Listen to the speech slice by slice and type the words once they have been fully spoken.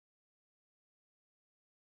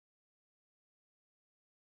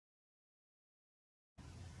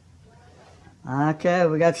Okay,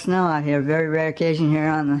 we got snow out here. Very rare occasion here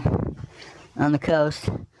on the coast.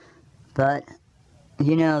 But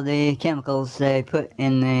you know the chemicals they put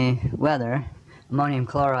in the weather, ammonium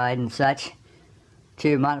chloride and such,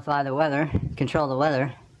 to modify the weather, control the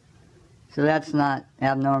weather. So that's not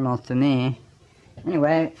abnormal to me.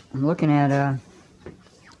 Anyway, I'm looking at a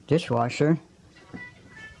dishwasher,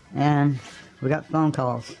 and we got phone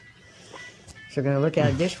calls. So we're going to look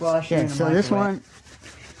at a dishwasher. Yeah, so this one,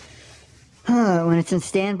 when it's in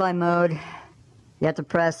standby mode, you have to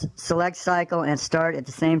press select cycle and start at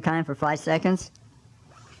the same time for 5 seconds.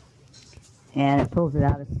 And it pulls it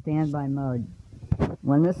out of standby mode.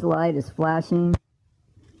 When this light is flashing,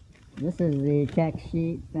 this is the tech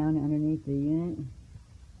sheet found underneath the unit.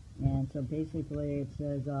 And so basically it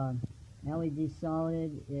says LED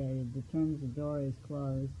solid, it determines the door is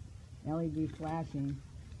closed. LED flashing,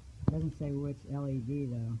 doesn't say which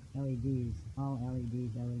LED though. LEDs, all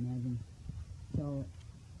LEDs I would imagine. So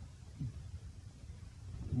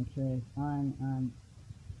actually on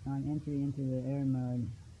entry into the air mode,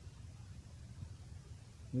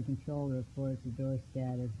 the controller reports the door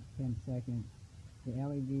status 10 seconds. The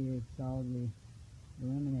LED is solidly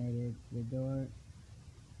illuminated. The door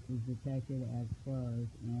is detected as closed,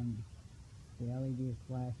 and the LED is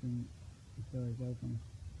flashing. The door is open.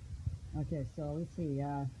 Okay, so let's see.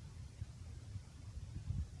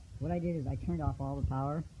 What I did is I turned off all the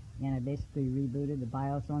power, and I basically rebooted the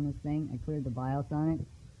BIOS on this thing. I cleared the BIOS on it.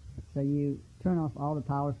 So you turn off all the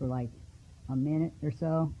power for like a minute or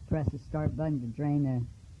so. Press the start button to drain the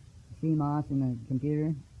CMOS in the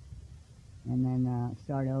computer, and then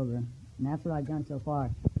start over. And that's what I've done so far.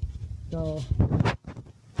 So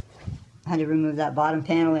I had to remove that bottom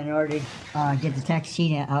panel in order to get the tech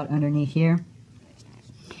sheet out underneath here.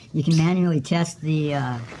 You can manually test the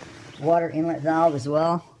water inlet valve as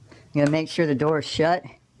well. You gotta make sure the door is shut,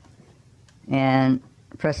 and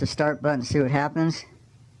press the start button to see what happens.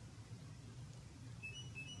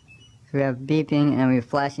 So we have beeping and we have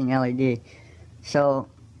flashing LED. So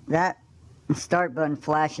that start button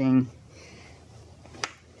flashing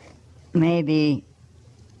may be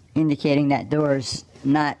indicating that door's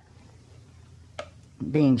not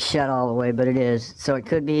being shut all the way, but it is. So it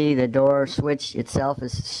could be the door switch itself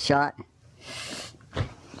is shot.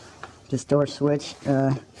 This door switch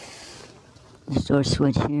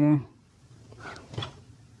here.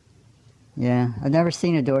 Yeah, I've never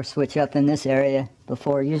seen a door switch up in this area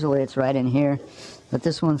before. Usually it's right in here, but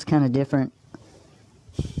this one's kind of different.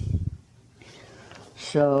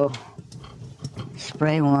 So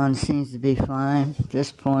spray one seems to be fine at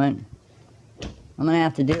this point. I'm going to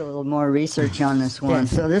have to do a little more research on this one.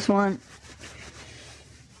 Yeah, so this one,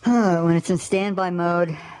 when it's in standby mode,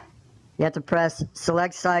 you have to press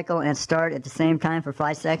select cycle and start at the same time for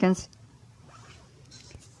 5 seconds.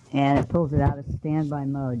 And it pulls it out of standby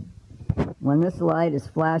mode. When this light is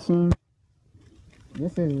flashing,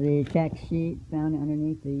 this is the tech sheet found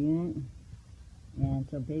underneath the unit. And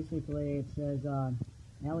so basically it says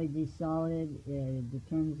LED solid, it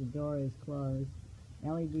determines the door is closed.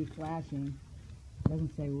 LED flashing,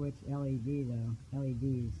 doesn't say which LED though.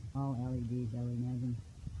 LEDs, all LEDs I would imagine.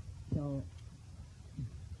 So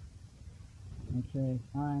actually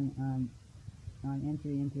on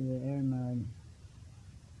entry into the air mode,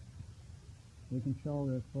 the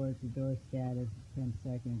controller reports the door status 10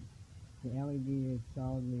 seconds. The LED is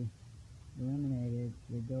solidly illuminated.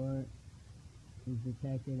 The door is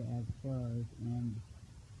detected as closed, and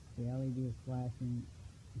the LED is flashing.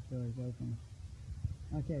 The door is open.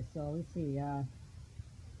 Okay, so let's see.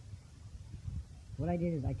 What I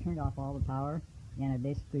did is I turned off all the power, and I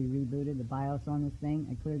basically rebooted the BIOS on this thing.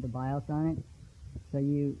 I cleared the BIOS on it. So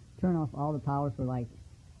you turn off all the power for like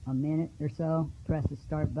a minute or so. Press the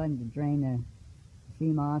start button to drain the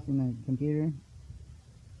CMOS in the computer,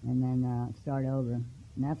 and then start over. And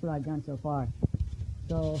that's what I've done so far.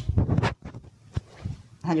 So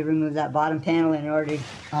I had to remove that bottom panel in order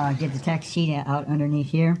to get the tech sheet out underneath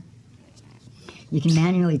here. You can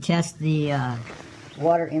manually test the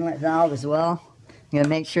water inlet valve as well. You gotta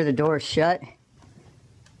make sure the door is shut,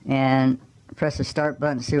 and press the start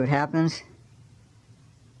button to see what happens.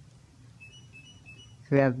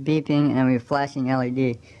 So we have beeping and we have flashing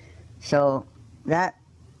LED. So that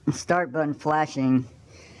start button flashing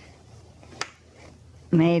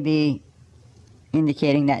may be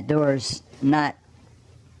indicating that door's not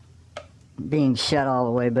being shut all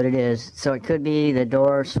the way, but it is. So it could be the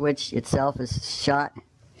door switch itself is shot.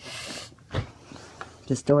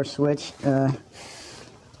 This door switch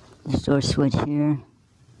here.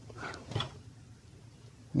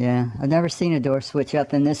 Yeah, I've never seen a door switch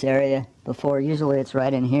up in this area before. Usually it's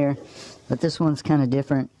right in here, but this one's kind of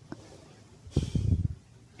different.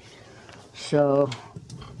 so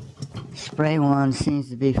spray one seems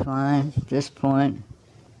to be fine at this point.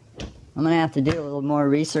 I'm going to have to do a little more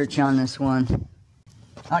research on this one.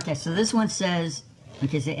 Okay, so this one says,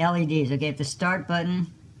 okay, the LEDs. Okay, if the start button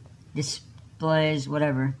displays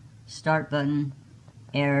whatever, start button,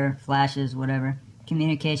 error, flashes, whatever,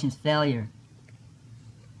 communications failure,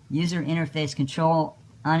 user interface control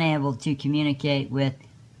unable to communicate with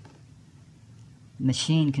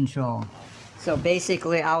machine control. So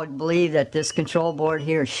basically I would believe that this control board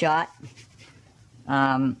here is shot. What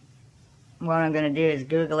I'm going to do is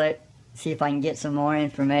Google it, see if I can get some more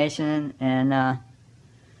information, and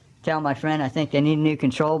tell my friend I think they need a new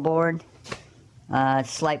control board.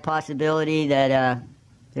 Slight possibility that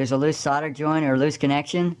there's a loose solder joint or a loose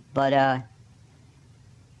connection, but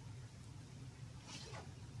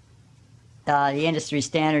the industry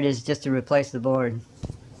standard is just to replace the board.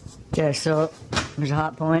 Okay, so there's a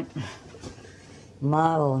hot point.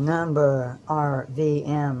 Model number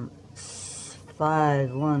RVM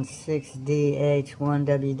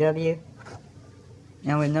 516DH1WW,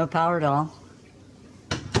 and with no power at all.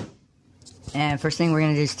 And first thing we're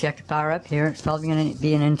going to do is check the power up here. It's probably going to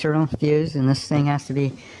be an internal fuse, and this thing has to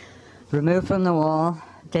be removed from the wall,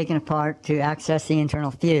 taken apart to access the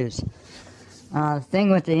internal fuse. The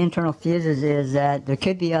thing with the internal fuses is that there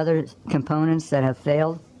could be other components that have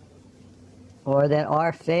failed or that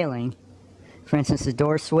are failing. For instance, the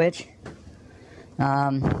door switch.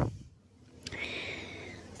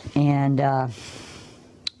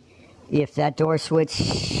 If that door switch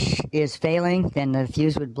is failing, then the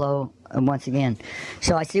fuse would blow once again.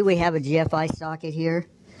 So I see we have a GFI socket here.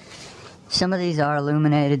 Some of these are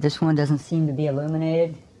illuminated. This one doesn't seem to be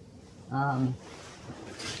illuminated.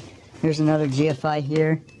 Here's another GFI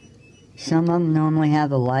here. Some of them normally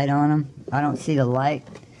have a light on them. I don't see the light.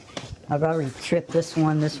 I've already tripped this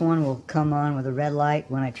one. This one will come on with a red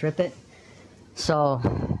light when I trip it. So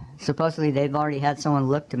supposedly they've already had someone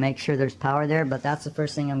look to make sure there's power there, but that's the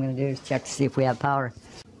first thing I'm going to do is check to see if we have power.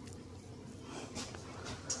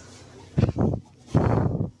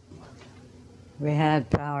 We had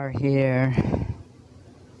power here.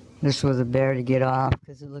 This was a bear to get off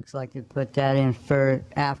because it looks like they put that in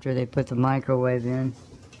after they put the microwave in.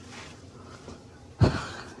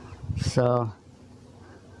 So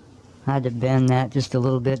I had to bend that just a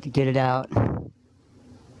little bit to get it out.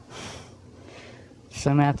 So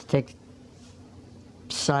I'm going to have to take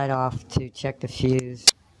the side off to check the fuse.